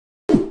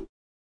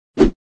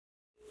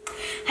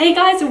Hey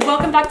guys, and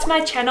welcome back to my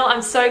channel.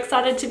 I'm so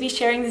excited to be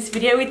sharing this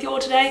video with you all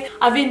today.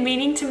 I've been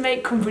meaning to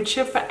make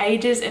kombucha for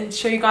ages and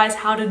show you guys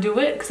how to do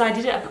it because I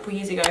did it a couple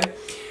years ago.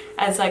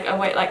 As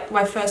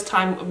my first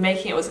time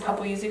making it was a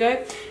couple years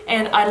ago,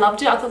 and I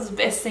loved it. I thought it was the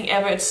best thing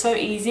ever. It's so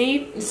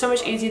easy. It's so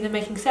much easier than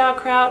making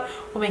sauerkraut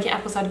or making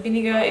apple cider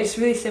vinegar. It's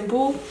really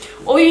simple.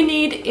 All you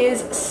need is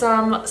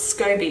some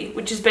SCOBY,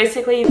 which is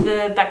basically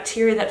the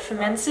bacteria that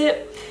ferments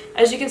it.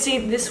 As you can see,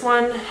 this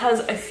one has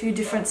a few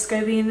different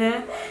SCOBY in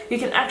there. You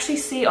can actually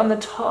see on the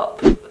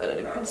top, I don't know if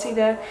you can see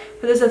there,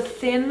 but there's a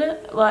thin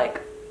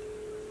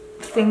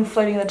thing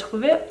floating on the top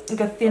of it, like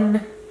a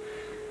thin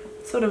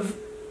sort of,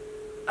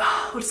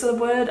 what's the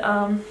word?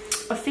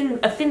 A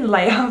thin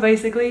layer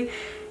basically.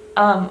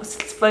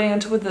 It's floating on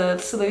top of the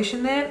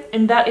solution there,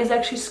 and that is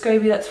actually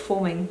SCOBY that's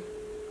forming.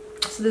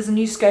 So there's a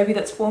new SCOBY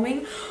that's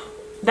forming.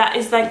 That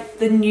is like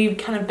the new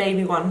kind of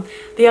baby one.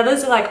 The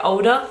others are like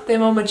older, they're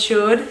more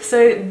matured,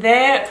 so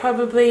they're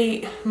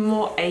probably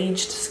more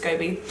aged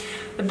SCOBY.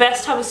 The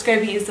best type of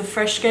SCOBY is the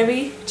fresh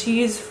SCOBY to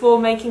use for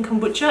making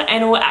kombucha,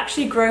 and it will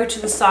actually grow to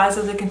the size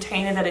of the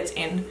container that it's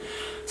in.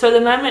 So at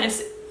the moment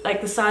it's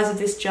like the size of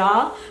this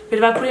jar, but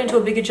if I put it into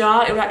a bigger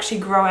jar, it will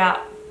actually grow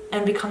out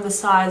and become the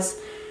size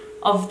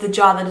of the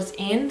jar that it's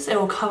in. So it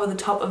will cover the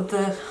top of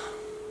the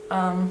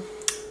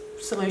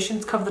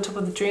solutions, cover the top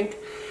of the drink.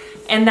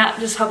 And that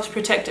just helps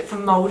protect it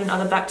from mold and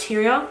other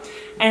bacteria.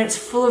 And it's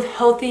full of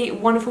healthy,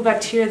 wonderful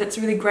bacteria that's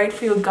really great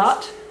for your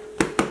gut.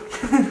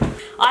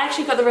 I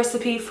actually got the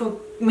recipe for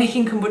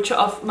making kombucha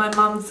off my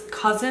mum's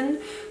cousin,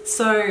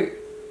 so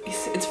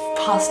it's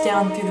passed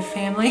down through the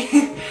family.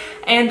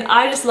 And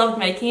I just loved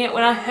making it.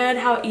 When I heard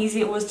how easy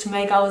it was to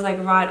make, I was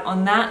like right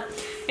on that.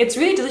 It's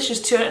really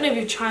delicious too. I don't know if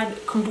you've tried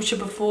kombucha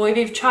before. If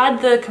you've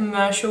tried the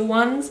commercial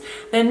ones,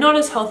 they're not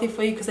as healthy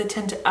for you because they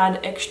tend to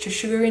add extra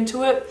sugar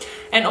into it.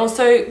 And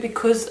also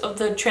because of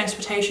the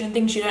transportation and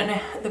things, you don't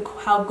know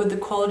how good the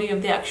quality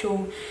of the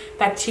actual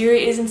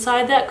bacteria is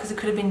inside that, because it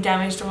could have been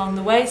damaged along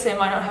the way, so it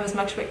might not have as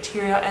much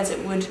bacteria as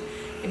it would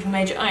if you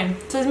made your own.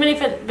 So there's many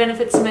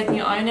benefits to making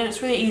your own, and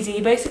it's really easy.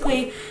 You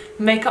basically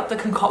make up the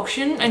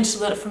concoction and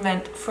just let it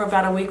ferment for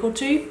about a week or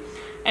two,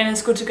 and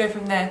it's good to go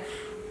from there.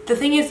 The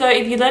thing is though,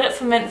 if you let it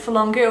ferment for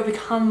longer, it'll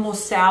become more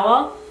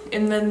sour,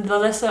 and then the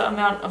lesser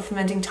amount of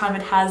fermenting time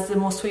it has, the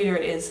more sweeter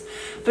it is.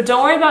 But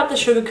don't worry about the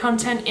sugar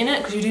content in it,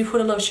 because you do put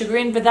a lot of sugar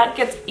in, but that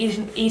gets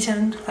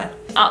eaten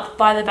up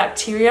by the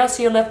bacteria,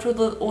 so you're left with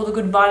all the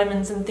good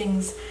vitamins and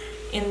things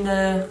in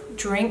the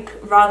drink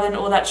rather than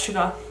all that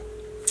sugar.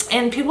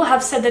 And people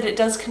have said that it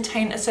does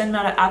contain a certain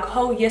amount of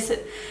alcohol. Yes,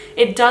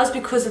 it does,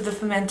 because of the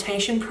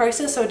fermentation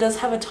process, so it does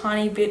have a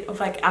tiny bit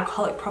of like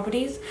alcoholic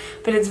properties,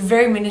 but it's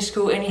very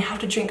minuscule, and you have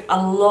to drink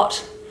a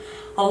lot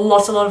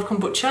of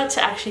kombucha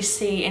to actually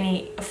see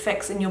any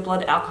effects in your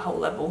blood alcohol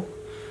level.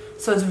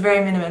 So it's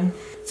very minimum.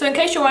 So in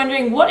case you're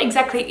wondering, what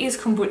exactly is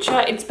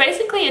kombucha? It's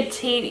basically a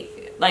tea,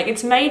 like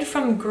it's made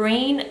from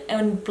green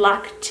and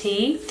black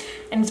tea,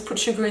 and it's put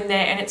sugar in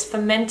there, and it's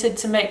fermented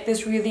to make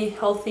this really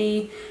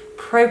healthy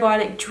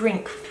probiotic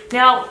drink.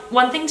 Now,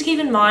 one thing to keep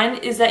in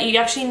mind is that you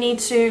actually need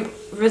to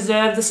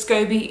reserve the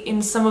SCOBY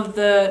in some of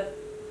the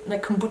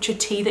kombucha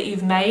tea that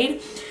you've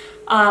made.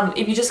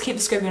 If you just keep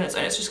the SCOBY on its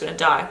own, it's just going to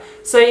die.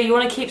 So you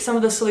want to keep some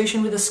of the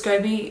solution with the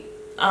SCOBY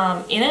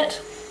in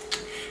it,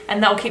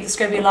 and that will keep the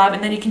SCOBY alive,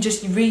 and then you can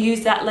just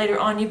reuse that later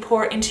on. You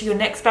pour it into your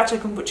next batch of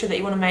kombucha that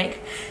you want to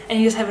make, and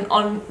you just have an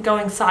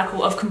ongoing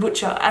cycle of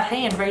kombucha at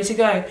hand, ready to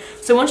go.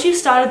 So once you've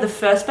started the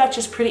first batch,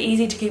 it's pretty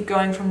easy to keep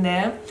going from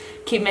there.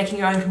 Keep making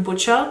your own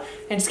kombucha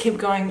and just keep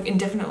going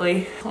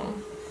indefinitely.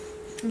 I'm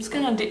just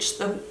going to ditch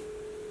the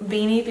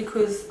beanie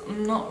because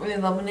I'm not really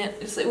loving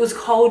it. It was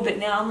cold, but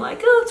now I'm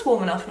like, oh, it's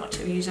warm enough not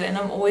to use it, and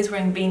I'm always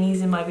wearing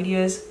beanies in my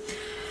videos.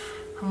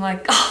 I'm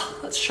like, oh,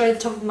 let's show the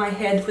top of my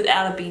head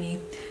without a beanie.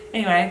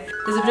 Anyway,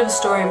 there's a bit of a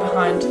story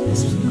behind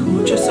this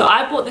kombucha. So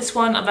I bought this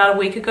one about a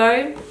week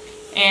ago,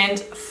 and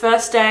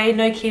first day,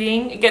 no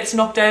kidding, it gets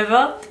knocked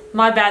over.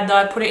 My bad though,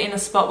 I put it in a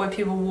spot where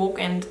people walk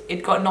and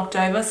it got knocked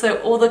over, so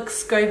all the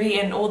SCOBY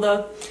and all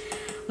the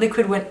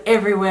liquid went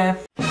everywhere.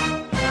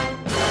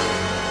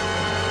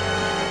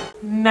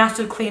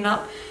 Massive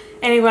cleanup.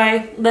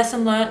 Anyway,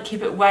 lesson learnt,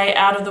 keep it way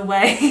out of the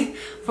way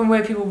from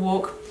where people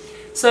walk.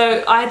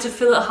 So I had to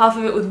fill it, half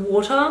of it with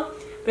water,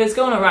 but it's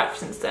gone alright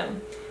since then.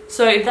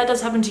 So if that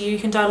does happen to you, you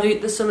can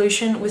dilute the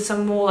solution with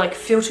some more like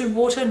filtered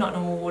water, not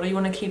normal water. You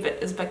want to keep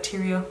it as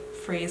bacteria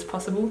free as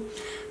possible.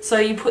 So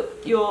you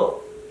put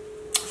your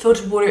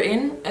filtered water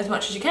in as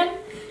much as you can,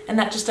 and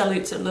that just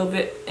dilutes it a little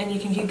bit, and you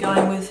can keep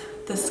going with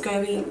the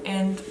SCOBY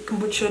and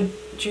kombucha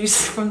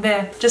juice from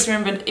there. Just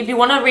remember, if you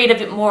want to read a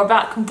bit more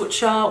about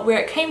kombucha, where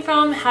it came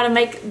from, how to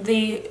make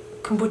the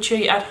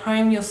kombucha at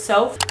home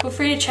yourself, feel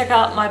free to check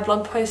out my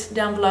blog post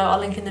down below. I'll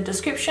link in the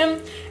description.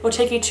 It will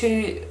take you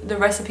to the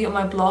recipe on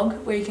my blog,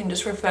 where you can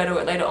just refer to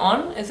it later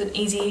on. It's an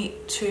easy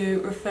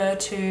to refer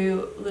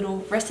to little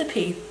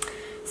recipe,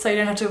 so you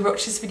don't have to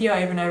watch this video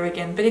over and over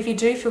again. But if you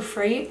do, feel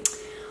free.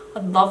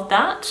 I'd love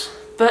that.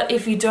 but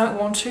if you don't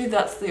want to,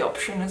 that's the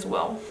option as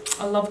well.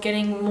 I love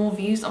getting more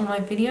views on my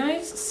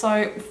videos,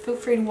 so feel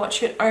free to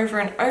watch it over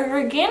and over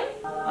again.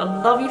 I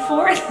love you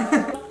for it.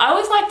 I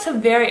always like to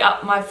vary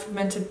up my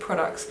fermented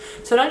products,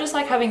 so I don't just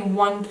like having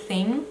one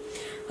thing.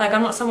 Like,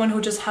 I'm not someone who'll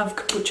just have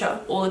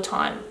kombucha all the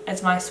time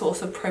as my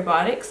source of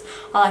probiotics.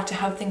 I like to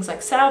have things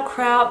like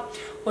sauerkraut,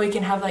 or you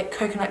can have like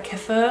coconut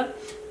kefir,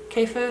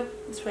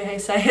 that's probably how you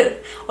say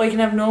it, or you can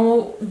have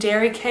normal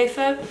dairy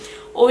kefir,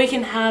 or you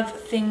can have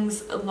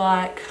things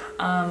like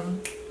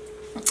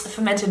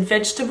fermented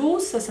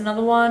vegetables, that's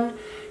another one.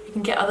 You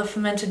can get other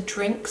fermented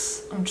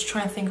drinks. I'm just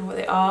trying to think of what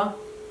they are.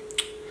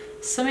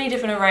 So many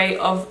different array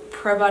of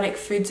probiotic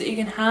foods that you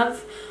can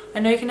have. I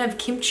know you can have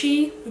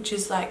kimchi, which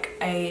is like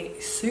a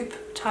soup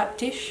type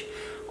dish,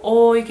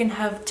 or you can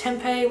have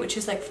tempeh, which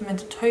is like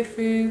fermented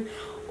tofu,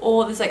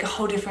 or there's like a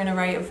whole different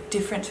array of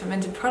different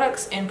fermented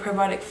products and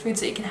probiotic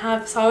foods that you can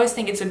have. So I always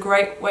think it's a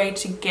great way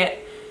to get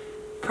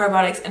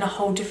probiotics and a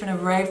whole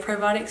different array of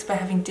probiotics by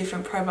having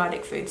different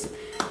probiotic foods.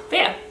 But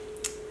yeah,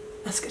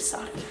 let's get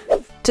started.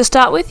 To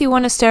start with, you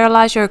want to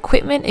sterilize your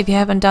equipment if you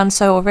haven't done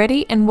so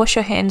already, and wash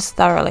your hands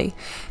thoroughly.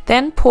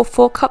 Then pour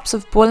 4 cups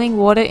of boiling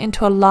water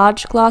into a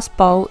large glass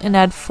bowl and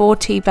add 4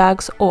 tea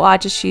bags, or I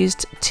just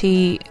used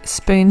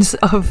teaspoons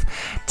of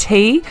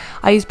tea.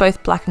 I use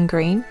both black and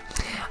green.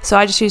 So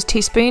I just use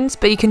teaspoons,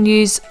 but you can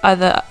use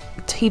either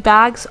tea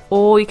bags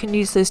or you can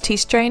use those tea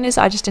strainers.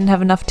 I just didn't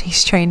have enough tea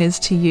strainers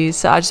to use,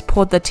 so I just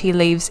poured the tea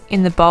leaves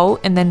in the bowl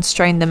and then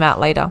strained them out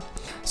later.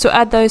 So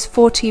add those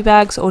 4 tea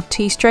bags or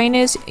tea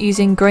strainers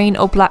using green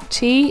or black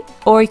tea,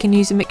 or you can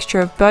use a mixture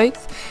of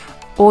both,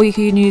 or you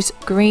can use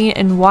green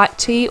and white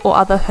tea or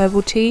other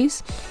herbal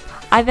teas.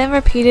 I then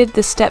repeated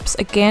the steps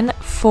again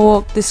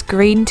for this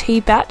green tea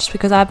batch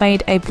because I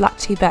made a black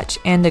tea batch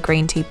and a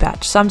green tea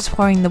batch. So I'm just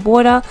pouring the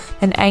water,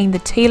 then adding the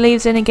tea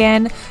leaves in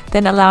again,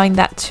 then allowing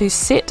that to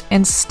sit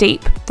and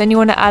steep. Then you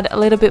want to add a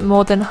little bit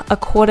more than a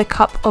 1/4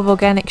 cup of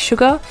organic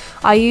sugar.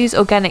 I use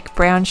organic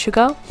brown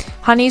sugar.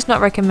 Honey is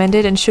not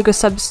recommended and sugar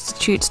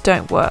substitutes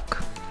don't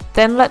work.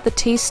 Then let the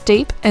tea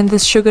steep and the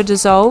sugar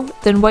dissolve,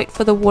 then wait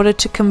for the water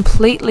to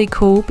completely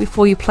cool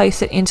before you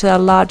place it into a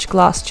large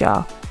glass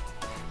jar.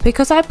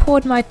 Because I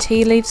poured my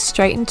tea leaves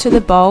straight into the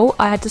bowl,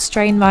 I had to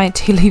strain my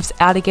tea leaves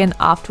out again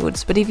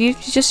afterwards. But if you've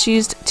just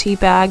used tea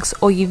bags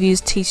or you've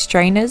used tea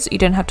strainers, you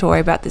don't have to worry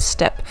about this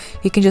step.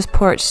 You can just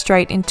pour it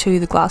straight into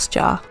the glass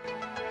jar.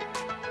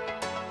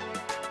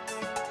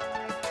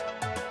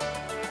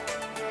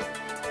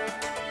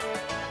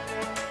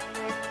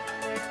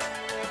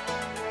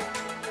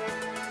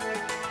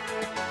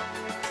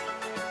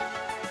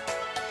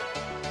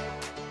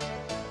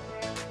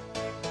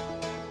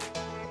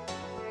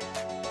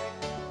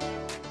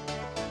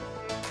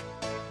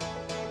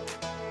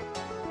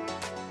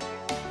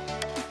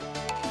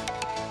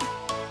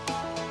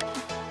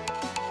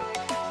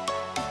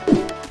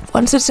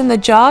 Once it's in the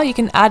jar, you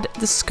can add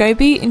the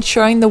SCOBY,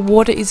 ensuring the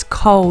water is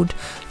cold.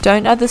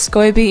 Don't add the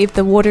SCOBY if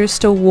the water is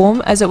still warm,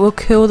 as it will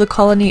kill the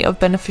colony of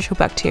beneficial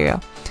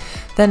bacteria.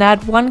 Then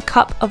add 1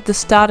 cup of the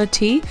starter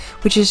tea,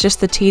 which is just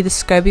the tea the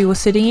SCOBY was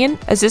sitting in,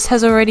 as this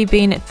has already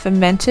been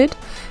fermented.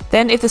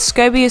 Then if the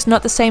SCOBY is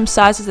not the same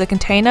size as the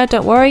container,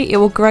 don't worry, it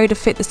will grow to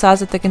fit the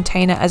size of the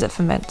container as it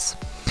ferments.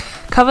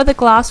 Cover the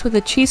glass with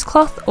a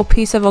cheesecloth or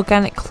piece of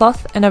organic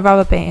cloth and a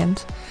rubber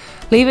band.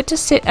 Leave it to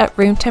sit at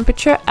room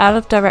temperature out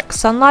of direct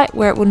sunlight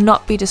where it will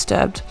not be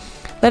disturbed.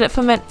 Let it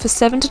ferment for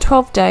 7 to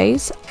 12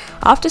 days.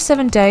 After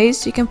 7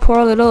 days, you can pour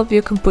a little of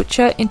your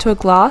kombucha into a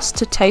glass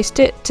to taste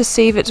it to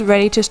see if it's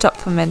ready to stop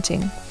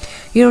fermenting.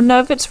 You'll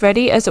know if it's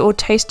ready as it will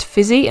taste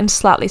fizzy and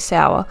slightly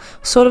sour,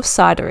 sort of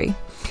cidery.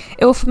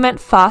 It will ferment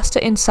faster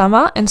in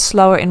summer and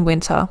slower in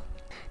winter.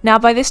 Now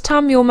by this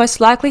time you'll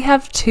most likely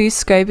have 2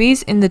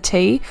 SCOBYs in the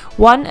tea,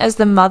 one as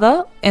the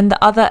mother and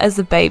the other as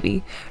the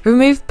baby.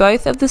 Remove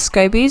both of the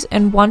SCOBYs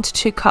and 1 to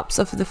 2 cups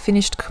of the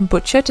finished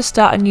kombucha to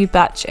start a new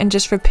batch, and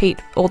just repeat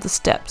all the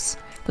steps.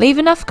 Leave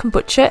enough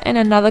kombucha in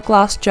another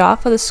glass jar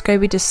for the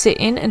SCOBY to sit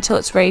in until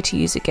it's ready to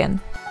use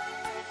again.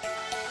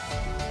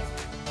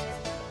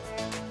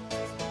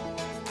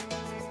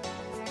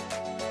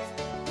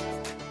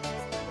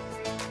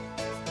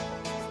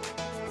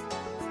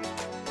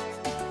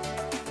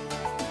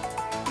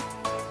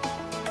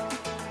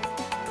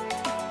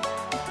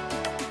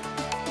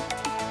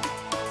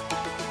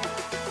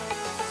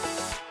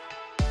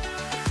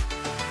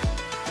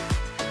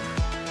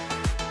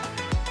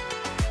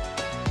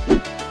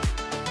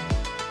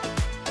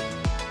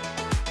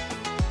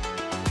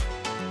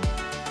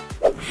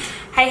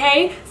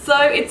 Hey, so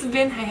it's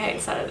been, hey,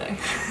 it's Saturday.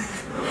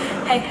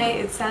 hey,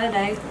 it's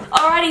Saturday.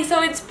 Alrighty,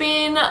 so it's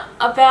been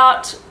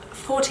about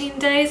 14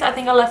 days. I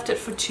think I left it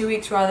for 2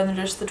 weeks rather than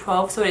just the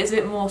 12, so it is a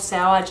bit more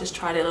sour. I just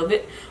tried a little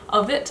bit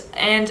of it,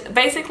 and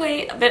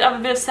basically a bit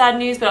of sad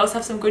news, but I also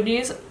have some good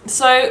news.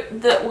 So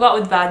we'll go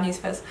with the bad news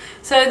first.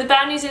 So the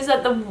bad news is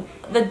that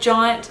the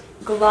giant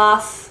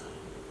glass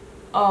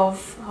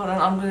of, hold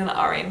on, I'm going to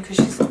Arian because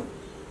she's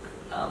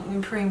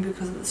whimpering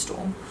because of the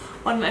storm.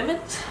 One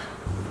moment.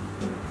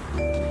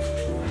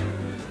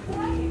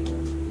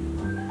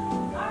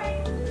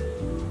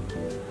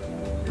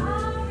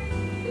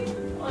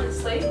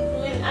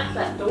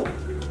 at that door.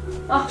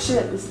 Oh,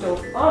 shit, at this door.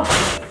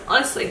 Oh,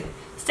 honestly.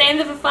 Staying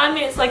there for 5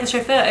 minutes like a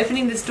chauffeur,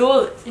 opening this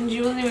door, and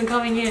she wasn't even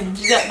coming in.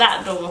 She's at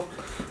that door.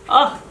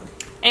 Oh.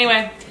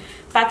 Anyway,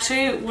 back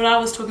to what I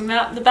was talking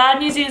about. The bad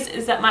news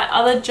is that my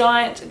other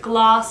giant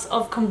glass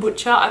of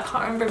kombucha, I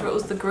can't remember if it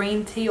was the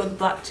green tea or the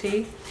black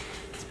tea.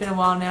 It's been a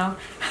while now.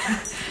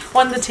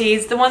 One of the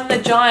teas.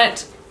 The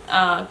giant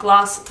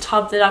glass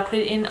tub that I put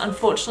it in,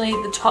 unfortunately,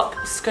 the top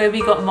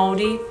SCOBY got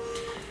moldy.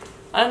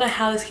 I don't know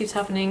how this keeps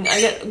happening. I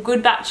get a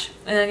good batch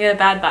and I get a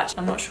bad batch.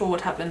 I'm not sure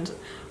what happened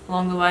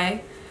along the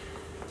way.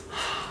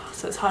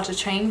 So it's hard to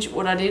change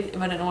what I did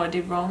if I don't know what I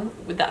did wrong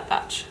with that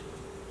batch.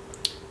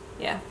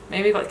 Yeah,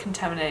 maybe it got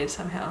contaminated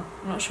somehow.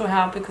 I'm not sure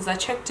how, because I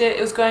checked it.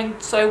 It was going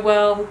so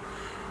well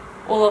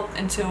all up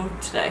until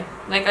today.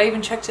 Like, I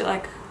even checked it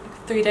like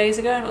 3 days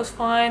ago and it was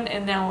fine,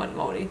 and now it went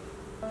moldy.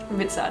 I'm a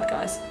bit sad,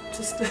 guys.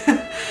 Just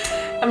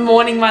I'm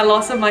mourning my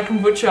loss of my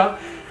kombucha.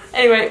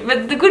 Anyway,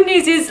 but the good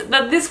news is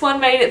that this one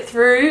made it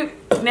through.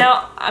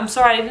 Now, I'm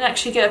sorry, I didn't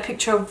actually get a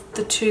picture of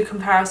the two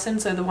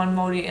comparisons, so the one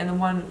moldy and the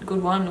one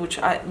good one, which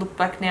I look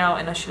back now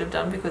and I should have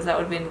done, because that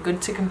would have been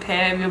good to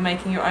compare if you're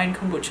making your own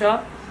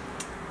kombucha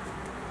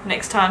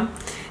next time.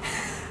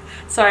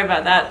 Sorry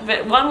about that.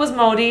 But one was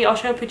moldy. I'll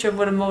show a picture of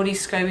what a moldy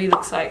SCOBY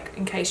looks like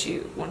in case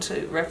you want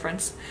to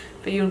reference.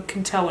 But you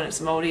can tell when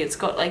it's moldy. It's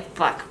got like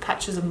black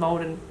patches of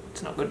mold and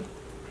it's not good.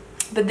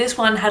 But this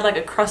one had like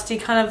a crusty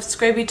kind of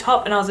SCOBY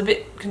top, and I was a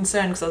bit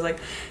concerned because I was like,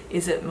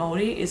 is it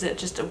moldy? Is it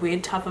just a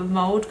weird type of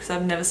mold? Because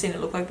I've never seen it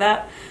look like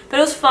that. But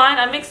it was fine.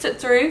 I mixed it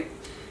through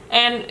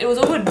and it was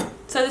all good.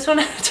 So this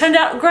one turned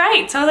out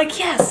great. So I was like,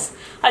 yes.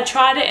 I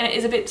tried it and it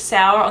is a bit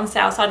sour on the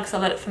sour side because I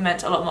let it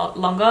ferment a lot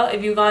more longer.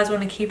 If you guys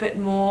want to keep it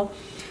more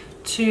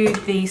to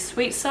the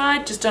sweet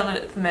side, just don't let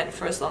it ferment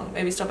for as long.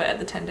 Maybe stop it at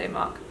the 10-day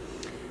mark.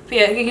 But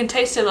yeah, you can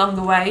taste it along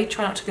the way.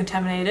 Try not to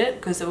contaminate it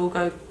because it will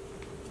go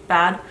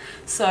bad.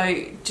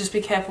 So just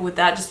be careful with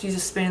that. Just use a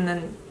spoon and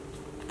then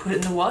put it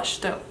in the wash.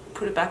 Don't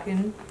put it back in.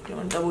 You don't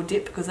want to double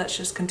dip because that's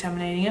just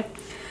contaminating it.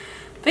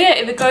 But yeah,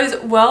 if it goes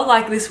well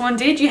like this one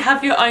did, you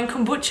have your own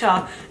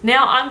kombucha.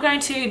 Now I'm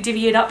going to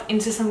divvy it up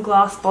into some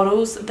glass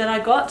bottles that I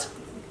got.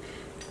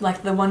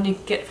 Like the one you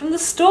get from the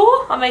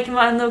store. I'm making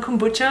my own little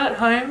kombucha at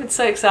home. It's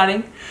so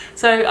exciting.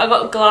 So I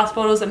got glass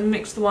bottles and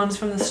mixed the ones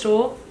from the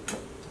store.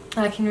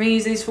 And I can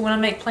reuse these for when I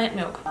make plant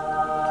milk.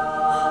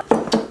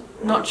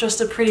 Not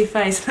just a pretty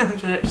face.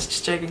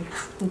 Just joking.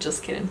 I'm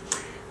just kidding.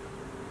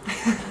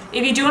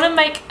 If you do want to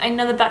make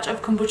another batch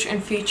of kombucha in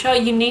future,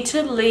 you need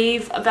to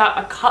leave about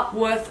a cup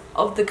worth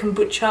of the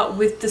kombucha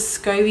with the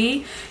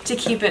SCOBY to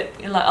keep it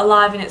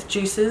alive in its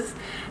juices.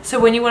 So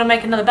when you want to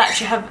make another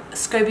batch, you have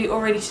SCOBY all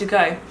ready to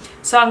go.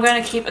 So I'm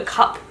going to keep a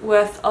cup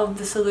worth of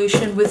the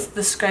solution with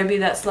the SCOBY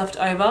that's left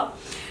over.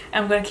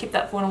 And I'm going to keep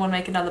that for when I want to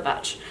make another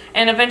batch.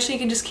 And eventually you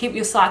can just keep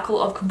your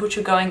cycle of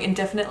kombucha going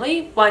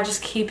indefinitely by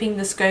just keeping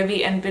the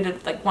SCOBY and bit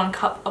of like 1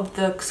 cup of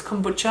the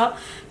kombucha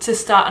to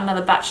start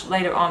another batch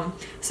later on.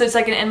 So it's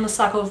like an endless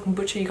cycle of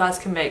kombucha you guys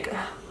can make.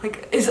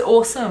 Like, it's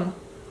awesome.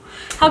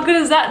 How good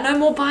is that? No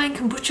more buying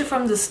kombucha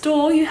from the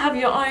store. You have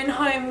your own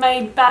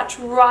homemade batch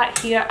right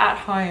here at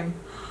home.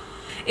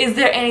 Is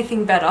there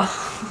anything better?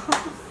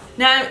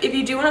 Now, if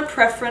you do want a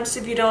preference,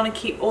 if you don't want to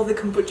keep all the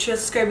kombucha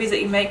SCOBYs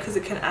that you make because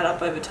it can add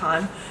up over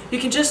time, you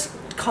can just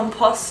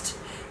compost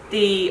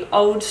the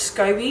old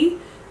SCOBY,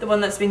 the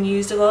one that's been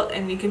used a lot,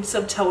 and you can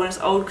sort of tell when it's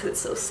old because it's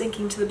sort of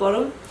sinking to the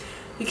bottom.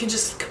 You can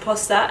just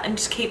compost that and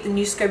just keep the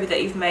new SCOBY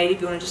that you've made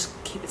if you want to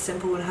just keep it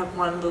simple and have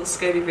one little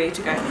SCOBY ready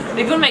to go. But if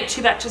you want to make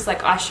 2 batches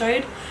like I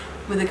showed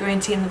with the green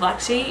tea and the black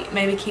tea,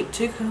 maybe keep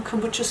 2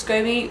 kombucha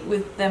SCOBY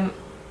with them,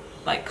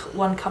 like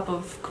 1 cup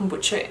of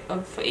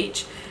kombucha for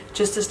each,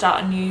 just to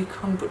start a new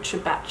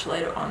kombucha batch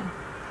later on.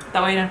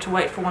 That way you don't have to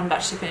wait for one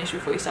batch to finish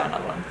before you start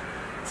another one.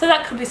 So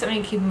that could be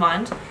something to keep in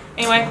mind.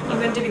 Anyway, I'm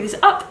going to divvy this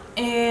up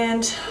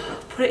and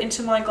put it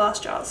into my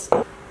glass jars.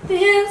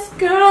 This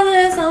girl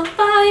is on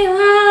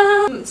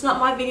fire. It's not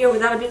my video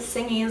without a bit of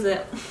singing, is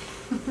it?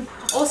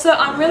 Also,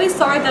 I'm really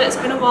sorry that it's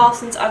been a while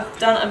since I've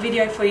done a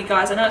video for you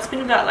guys. I know it's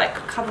been about like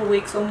a couple of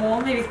weeks or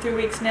more, maybe 3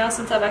 weeks now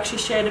since I've actually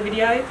shared a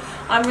video.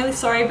 I'm really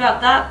sorry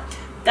about that.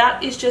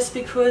 That is just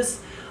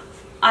because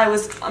I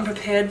was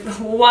unprepared.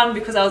 One,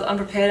 because I was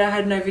unprepared. I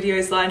had no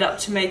videos lined up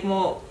to make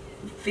more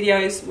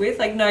videos with,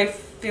 like no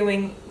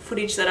filming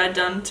footage that I'd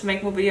done to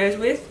make more videos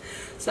with.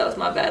 So that was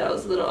my bad. I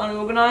was a little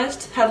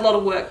unorganized. Had a lot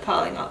of work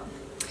piling up.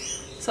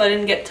 So I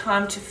didn't get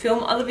time to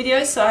film other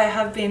videos. So I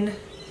have been,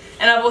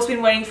 and I've also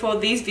been waiting for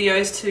these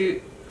videos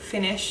to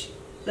finish.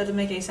 That doesn't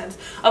make any sense.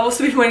 I've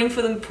also been waiting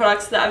for the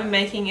products that I've been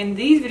making in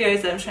these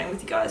videos that I'm sharing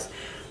with you guys.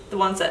 The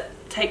ones that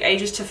take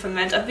ages to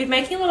ferment. I've been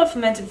making a lot of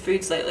fermented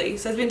foods lately,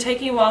 so it's been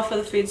taking a while for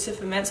the foods to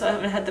ferment, so I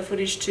haven't had the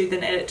footage to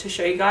then edit to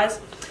show you guys.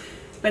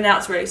 But now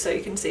it's ready, so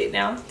you can see it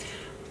now.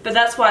 But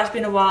that's why it's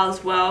been a while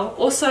as well.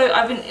 Also,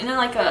 I've been in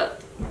like a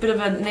bit of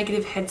a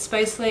negative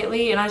headspace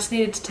lately, and I just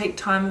needed to take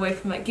time away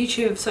from like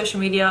YouTube, social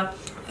media,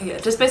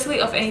 just basically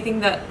off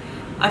anything that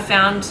I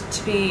found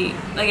to be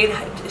like,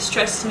 it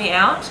stressed me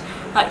out.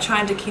 like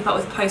trying to keep up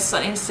with posts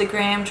on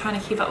Instagram, trying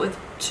to keep up with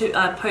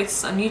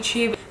posts on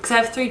YouTube, because I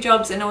have 3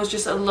 jobs and it was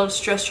just a lot of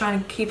stress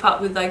trying to keep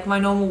up with like my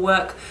normal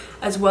work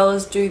as well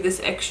as do this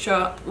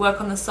extra work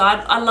on the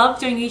side. I love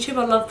doing YouTube,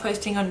 I love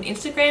posting on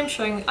Instagram,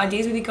 sharing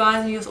ideas with you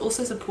guys, and you're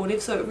also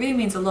supportive, so it really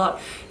means a lot.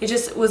 It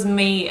just was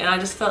me and I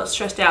just felt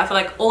stressed out. I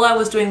felt like all I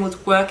was doing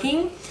was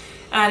working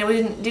and I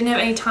didn't have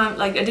any time,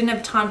 like I didn't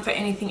have time for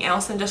anything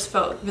else, and just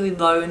felt really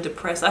low and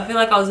depressed. I feel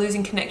like I was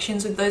losing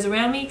connections with those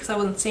around me because I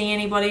wasn't seeing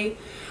anybody.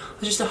 I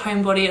was just a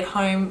homebody at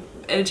home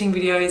editing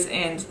videos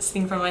and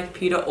sitting in front of my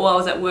computer, or I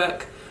was at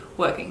work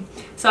working.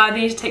 So I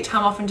need to take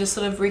time off and just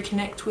sort of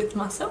reconnect with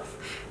myself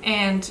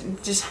and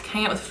just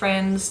hang out with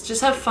friends,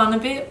 just have fun a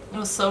bit. I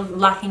was sort of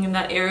lacking in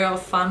that area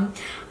of fun.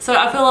 So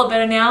I feel a lot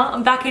better now.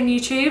 I'm back in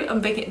YouTube. I'm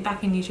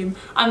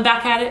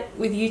back at it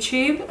with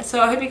YouTube.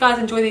 So I hope you guys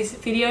enjoy these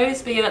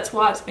videos. But yeah, that's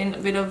why it's been a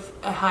bit of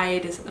a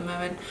hiatus at the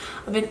moment.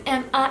 I've been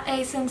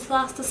MIA since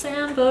last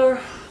December.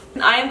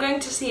 I am going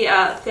to see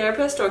a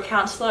therapist or a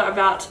counsellor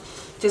about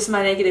just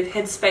my negative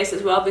headspace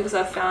as well, because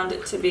I found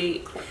it to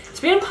be, it's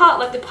been in part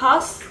like the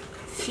past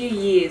few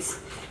years,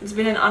 it's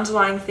been an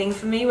underlying thing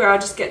for me where I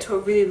just get to a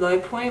really low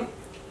point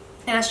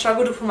and I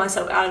struggle to pull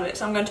myself out of it.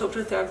 So I'm going to talk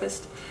to a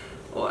therapist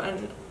or a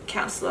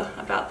counsellor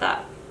about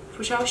that,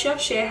 which I'll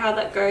share how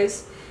that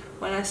goes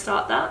when I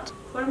start that.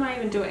 What am I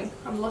even doing?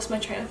 I've lost my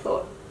train of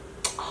thought.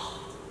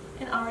 Oh,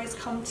 and Ari's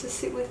come to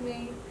sit with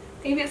me.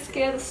 Maybe it's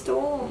scared of the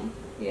storm.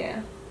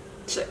 Yeah.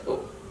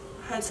 Oh,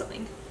 heard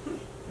something.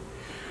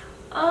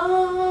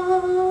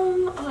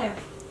 Oh yeah,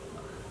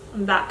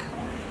 I'm back.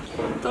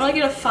 Thought I'd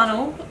get a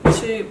funnel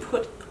to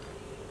put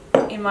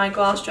in my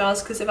glass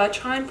jars, because if I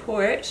try and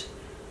pour it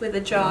with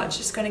a jar, it's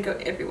just going to go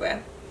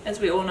everywhere, as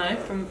we all know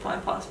from my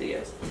past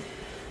videos.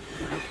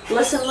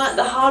 Lesson learnt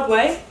the hard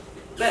way,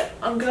 but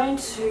I'm going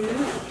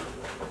to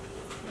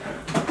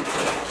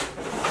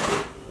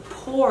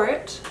pour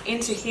it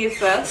into here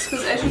first,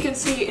 because as you can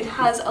see it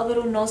has a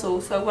little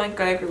nozzle so it won't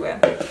go everywhere.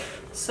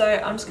 So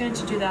I'm just going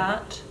to do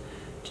that.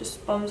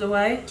 Just bombs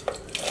away.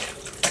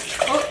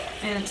 Oh,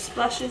 and it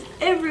splashes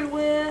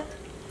everywhere.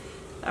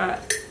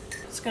 Alright,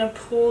 just going to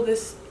pour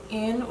this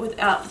in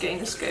without getting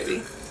the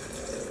SCOBY.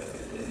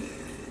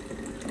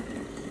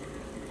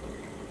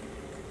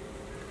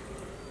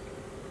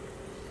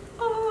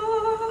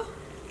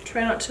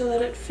 Try not to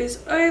let it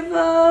fizz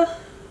over.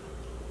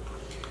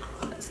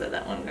 Let's let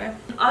that one go.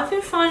 I've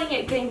been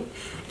finding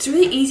it's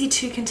really easy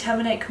to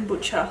contaminate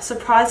kombucha.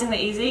 Surprisingly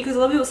easy, because a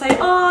lot of people say,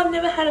 oh, I've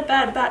never had a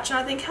bad batch. And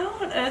I think, how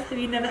on earth have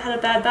you never had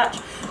a bad batch?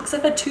 Because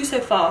I've had 2 so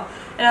far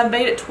and I've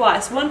made it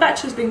twice. One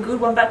batch has been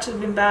good, one batch has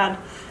been bad.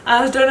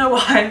 I don't know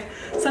why.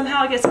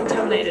 Somehow it gets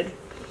contaminated.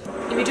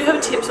 If you do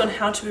have tips on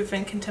how to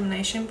prevent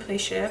contamination, please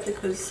share,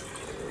 because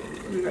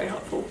it would be very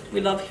helpful. We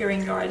love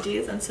hearing your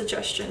ideas and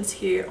suggestions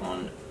here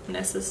on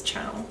Vanessa's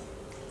channel.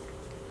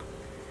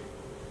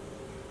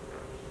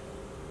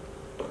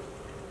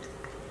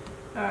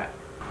 Alright,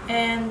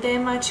 and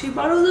then my 2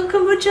 bottles of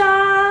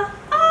kombucha.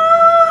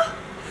 Ah!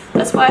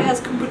 That's why it has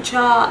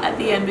kombucha at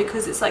the end,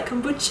 because it's like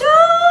kombucha.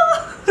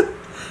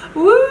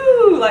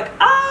 Woo! Like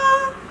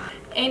ah!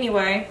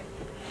 Anyway,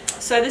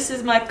 so this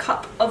is my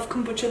cup of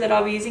kombucha that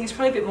I'll be using. It's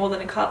probably a bit more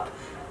than a cup,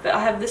 but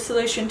I have this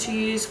solution to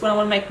use when I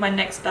want to make my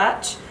next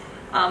batch,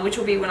 which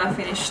will be when I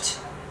finished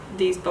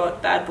these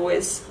bad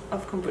boys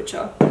of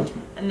kombucha,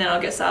 and then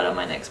I'll get started on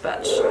my next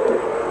batch.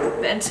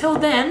 But until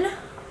then,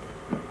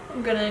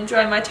 I'm gonna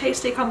enjoy my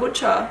tasty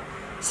kombucha.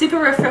 Super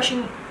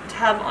refreshing to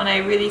have on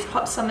a really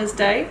hot summer's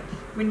day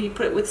when you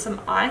put it with some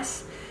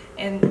ice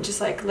and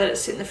just like let it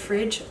sit in the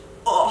fridge.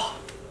 Oh,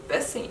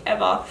 best thing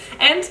ever.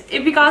 And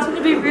if you guys want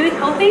to be really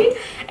healthy,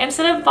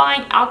 instead of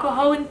buying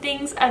alcohol and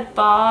things at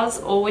bars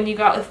or when you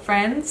go out with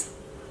friends,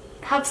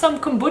 have some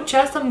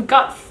kombucha, some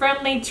gut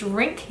friendly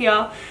drink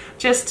here,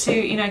 just to,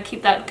 you know,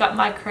 keep that gut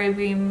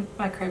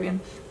microbiome,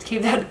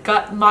 keep that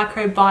gut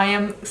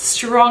microbiome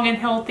strong and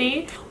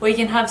healthy. Or you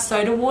can have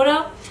soda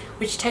water,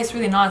 which tastes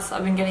really nice.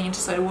 I've been getting into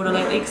soda water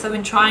lately because I've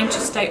been trying to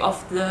stay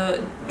off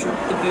the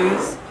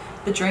booze,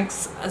 the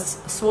drinks as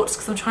sorts,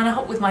 because I'm trying to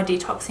help with my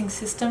detoxing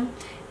system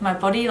in my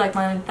body, like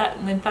my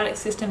lymphatic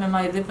system and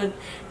my liver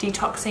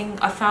detoxing.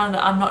 I found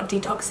that I'm not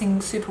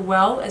detoxing super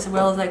well as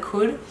I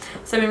could,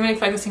 so I've been really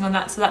focusing on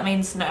that. So that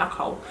means no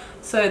alcohol.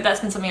 So that's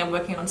been something I'm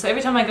working on. So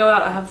every time I go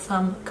out, I have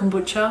some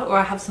kombucha or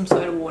I have some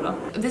soda water.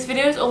 This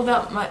video is all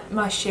about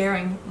my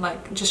sharing,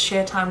 like just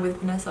share time with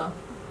Vanessa.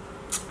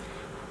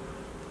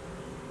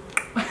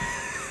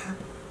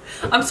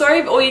 I'm sorry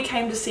if all you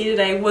came to see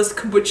today was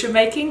kombucha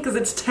making, because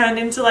it's turned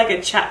into like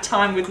a chat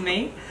time with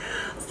me.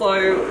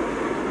 So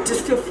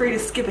just feel free to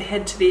skip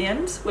ahead to the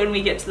end when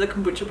we get to the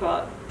kombucha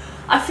part.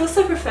 I feel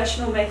so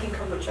professional making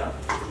kombucha.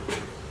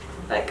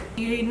 Like,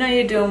 you know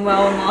you're doing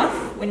well in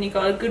life when you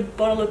got a good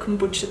bottle of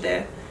kombucha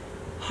there.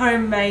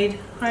 Homemade,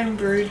 home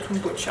brewed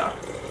kombucha.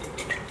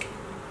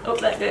 Oh,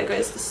 there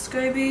goes the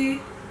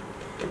SCOBY.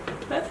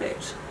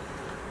 Perfect.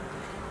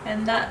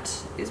 And that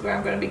is where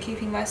I'm going to be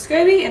keeping my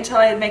SCOBY until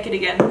I make it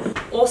again.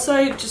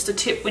 Also, just a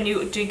tip when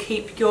you do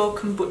keep your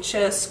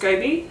kombucha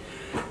SCOBY,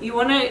 you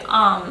want to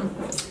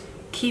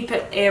keep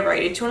it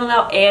aerated. You want to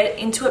allow air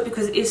into it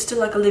because it is still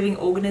like a living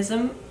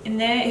organism in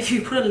there. If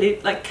you put a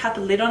lid, like cap a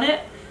lid on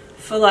it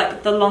for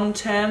like the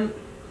long-term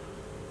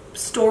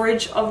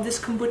storage of this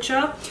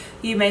kombucha,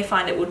 you may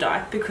find it will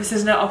die because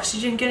there's no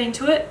oxygen getting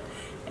to it,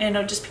 and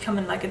it'll just become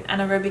in like an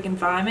anaerobic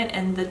environment,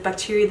 and the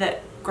bacteria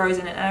that grows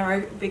in an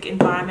anaerobic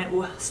environment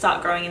will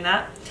start growing in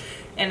that,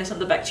 and it's not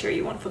the bacteria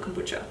you want for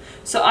kombucha.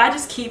 So I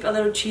just keep a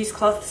little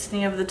cheesecloth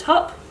sitting over the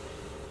top.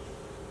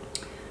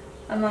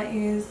 I might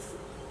use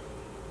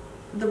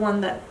the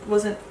one that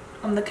wasn't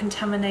on the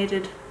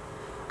contaminated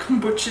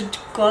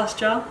kombucha glass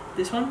jar,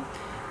 this one.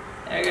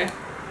 There we go.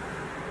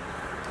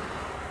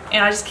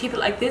 And I just keep it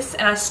like this,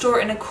 and I store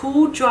it in a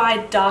cool,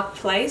 dry, dark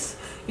place,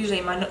 usually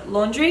in my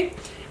laundry,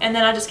 and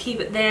then I just keep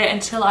it there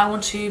until I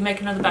want to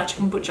make another batch of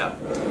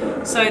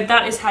kombucha. So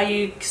that is how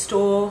you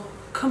store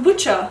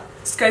kombucha,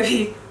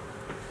 SCOBY.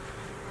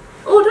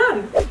 All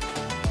done.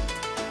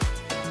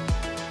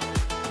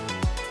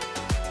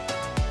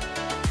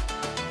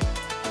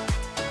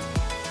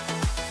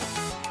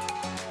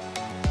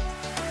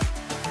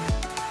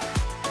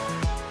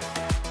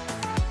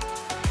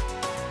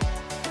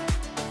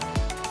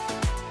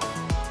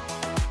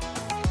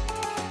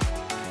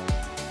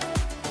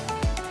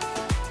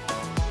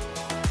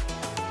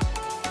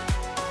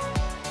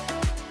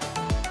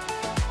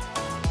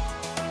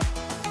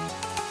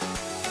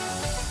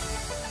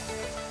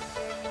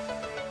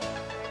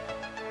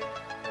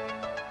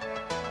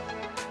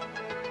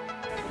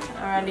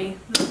 Alrighty,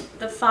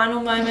 the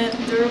final moment,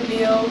 the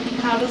reveal.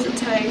 How does it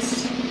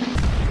taste?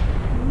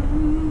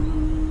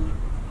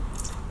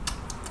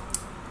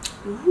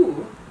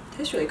 Ooh,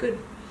 tastes really good.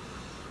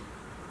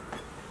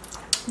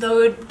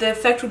 Though the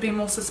effect would be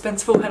more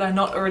suspenseful had I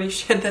not already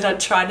shared that I'd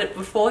tried it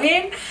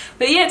beforehand.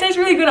 But yeah, it tastes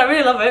really good. I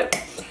really love it.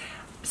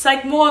 It's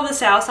like more on the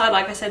sour side,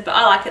 like I said, but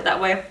I like it that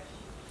way.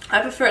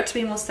 I prefer it to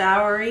be more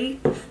soury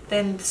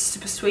than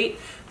super sweet.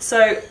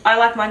 So I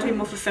like mine to be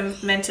more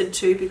fermented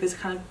too, because it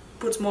kind of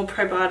puts more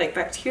probiotic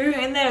bacteria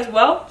in there as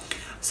well.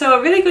 So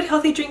a really good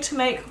healthy drink to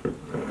make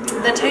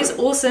that tastes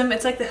awesome.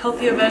 It's like the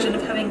healthier version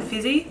of having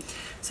fizzy.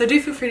 So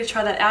do feel free to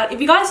try that out.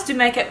 If you guys do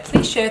make it,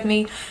 please share with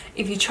me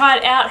if you try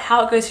it out,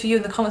 how it goes for you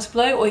in the comments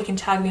below, or you can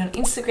tag me on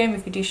Instagram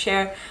if you do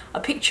share a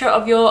picture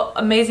of your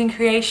amazing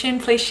creation.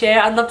 Please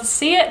share. I'd love to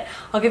see it.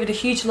 I'll give it a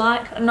huge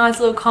like, a nice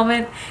little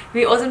comment. It'd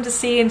be awesome to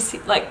see and see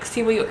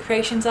what your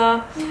creations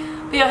are.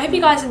 But yeah, I hope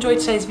you guys enjoyed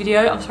today's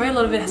video. I'm sorry a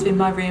lot of it has been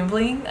my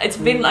rambling. It's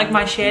been like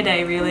my share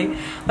day really.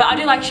 But I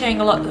do like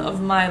sharing a lot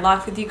of my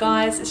life with you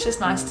guys. It's just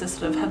nice to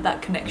sort of have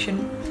that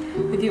connection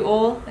with you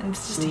all, and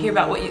just to hear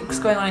about what's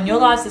going on in your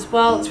lives as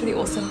well. It's really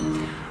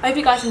awesome. I hope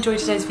you guys enjoyed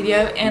today's video,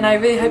 and I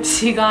really hope to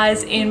see you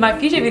guys in my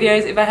future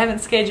videos if I haven't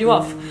scared you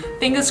off.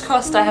 Fingers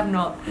crossed I have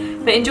not.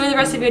 But enjoy the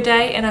rest of your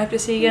day, and I hope to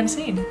see you again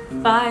soon.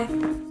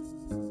 Bye.